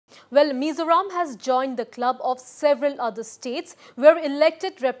Well, Mizoram has joined the club of several other states where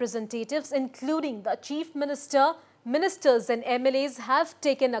elected representatives, including the Chief Minister, Ministers and MLAs have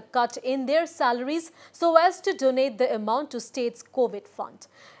taken a cut in their salaries so as to donate the amount to state's COVID fund.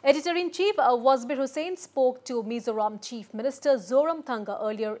 Editor-in-Chief Wasbir Hussain spoke to Mizoram Chief Minister Zoramthanga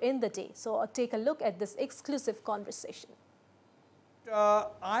earlier in the day. So take a look at this exclusive conversation.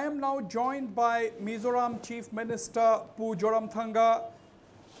 I am now joined by Mizoram Chief Minister Zoramthanga.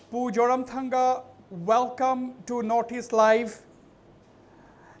 Zoramthanga, welcome to Northeast Live.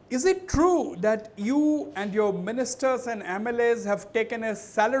 Is it true that you and your ministers and MLAs have taken a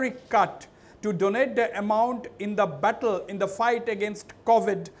salary cut to donate the amount in the battle, in the fight against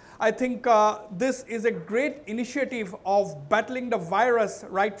COVID? I think this is a great initiative of battling the virus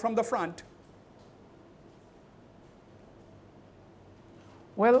right from the front.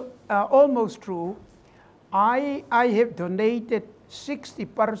 Well, almost true. I have donated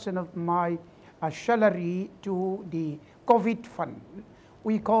 60% of my salary to the COVID fund.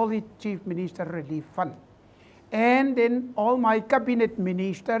 We call it Chief Minister Relief Fund. And then all my cabinet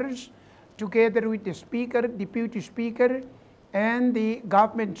ministers, together with the Speaker, Deputy Speaker, and the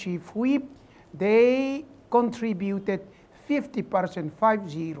Government Chief Whip, they contributed 50%,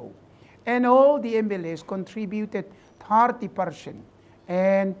 50. And all the MLAs contributed 30%.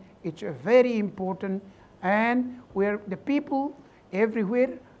 And it's very important, and where the people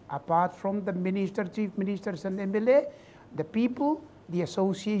everywhere, apart from the minister, chief ministers and MLA, the people, the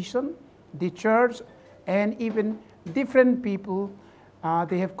association, the church, and even different people,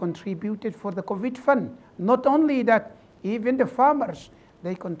 they have contributed for the COVID fund. Not only that, even the farmers,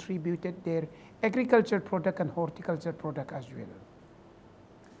 they contributed their agriculture product and horticulture product as well.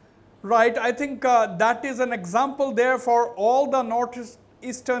 Right, I think that is an example there for all the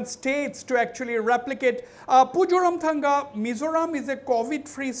northeastern states to actually replicate. Zoramthanga, Mizoram is a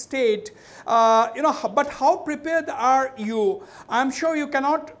COVID-free state, but how prepared are you? I'm sure you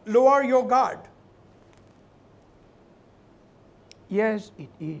cannot lower your guard. Yes, it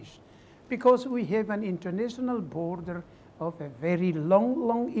is, because we have an international border of a very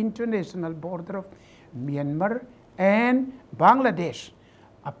long international border of Myanmar and Bangladesh,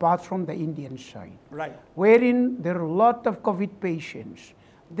 apart from the Indian side, right, wherein there are a lot of COVID patients.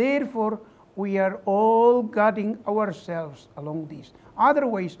 Therefore, we are all guarding ourselves along this.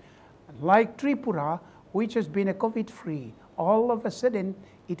 Otherwise, like Tripura, which has been a COVID-free, all of a sudden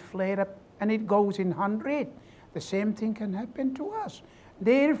it flared up and it goes in 100. The same thing can happen to us.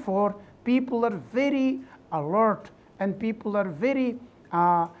 Therefore, people are very alert and people are very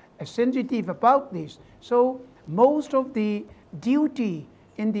sensitive about this. So most of the duty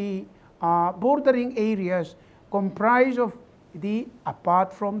in the bordering areas comprise of the,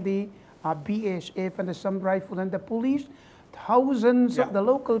 apart from the BSF and the Assam Rifle and the police, thousands of the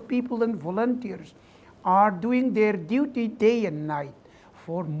local people and volunteers are doing their duty day and night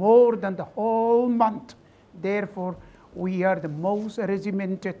for more than the whole month. Therefore, we are the most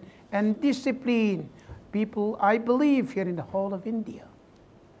regimented and disciplined people, I believe, here in the whole of India.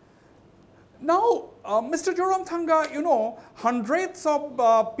 Now, Mr. Zoramthanga, you know, hundreds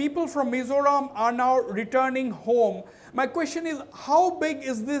of people from Mizoram are now returning home. My question is, how big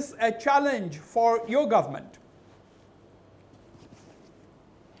is this a challenge for your government?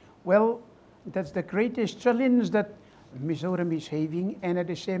 Well, that's the greatest challenge that Mizoram is having, and at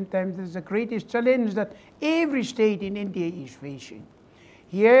the same time, that's the greatest challenge that every state in India is facing.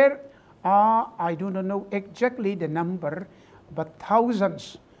 Here, I do not know exactly the number, but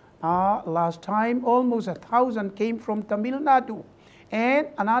thousands. Last time, almost 1,000 came from Tamil Nadu, and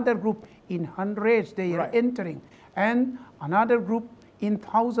another group in hundreds they are entering, and another group in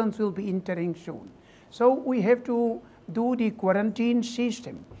thousands will be entering soon. So we have to do the quarantine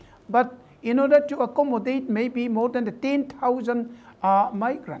system. But in order to accommodate maybe more than the 10,000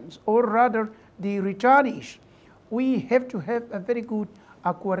 migrants, or rather the returnees, we have to have a very good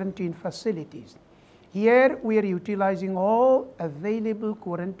quarantine facilities. Here we are utilizing all available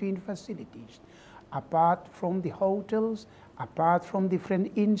quarantine facilities, apart from the hotels, apart from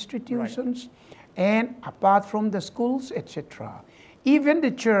different institutions, and apart from the schools, etc. Even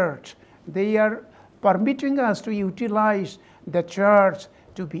the church, they are permitting us to utilize the church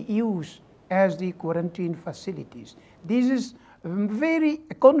to be used as the quarantine facilities. This is very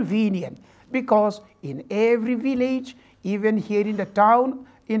convenient because in every village, even here in the town,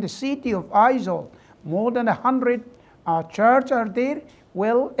 in the city of Aizawl, more than 100 churches are there,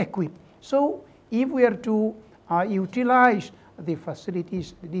 well equipped. So if we are to utilize the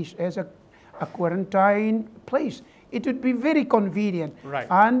facilities this as a quarantine place, it would be very convenient.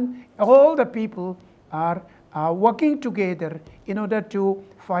 And all the people are working together in order to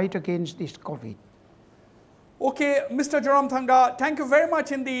fight against this COVID. Okay, Mr. Zoramthanga, thank you very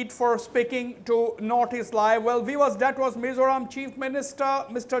much indeed for speaking to Northeast Live. Well, viewers, that was Mizoram Chief Minister,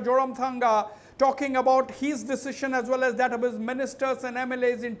 Mr. Zoramthanga, talking about his decision as well as that of his ministers and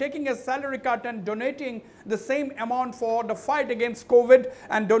MLAs in taking a salary cut and donating the same amount for the fight against COVID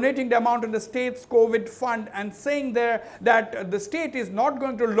and donating the amount in the state's COVID fund, and saying there that the state is not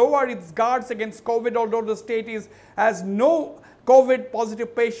going to lower its guards against COVID, although the state has no COVID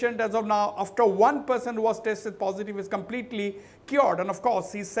positive patient as of now. After one person who was tested positive is completely cured. And of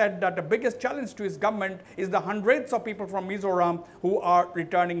course, he said that the biggest challenge to his government is the hundreds of people from Mizoram who are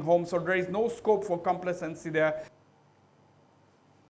returning home. So there is no scope for complacency there.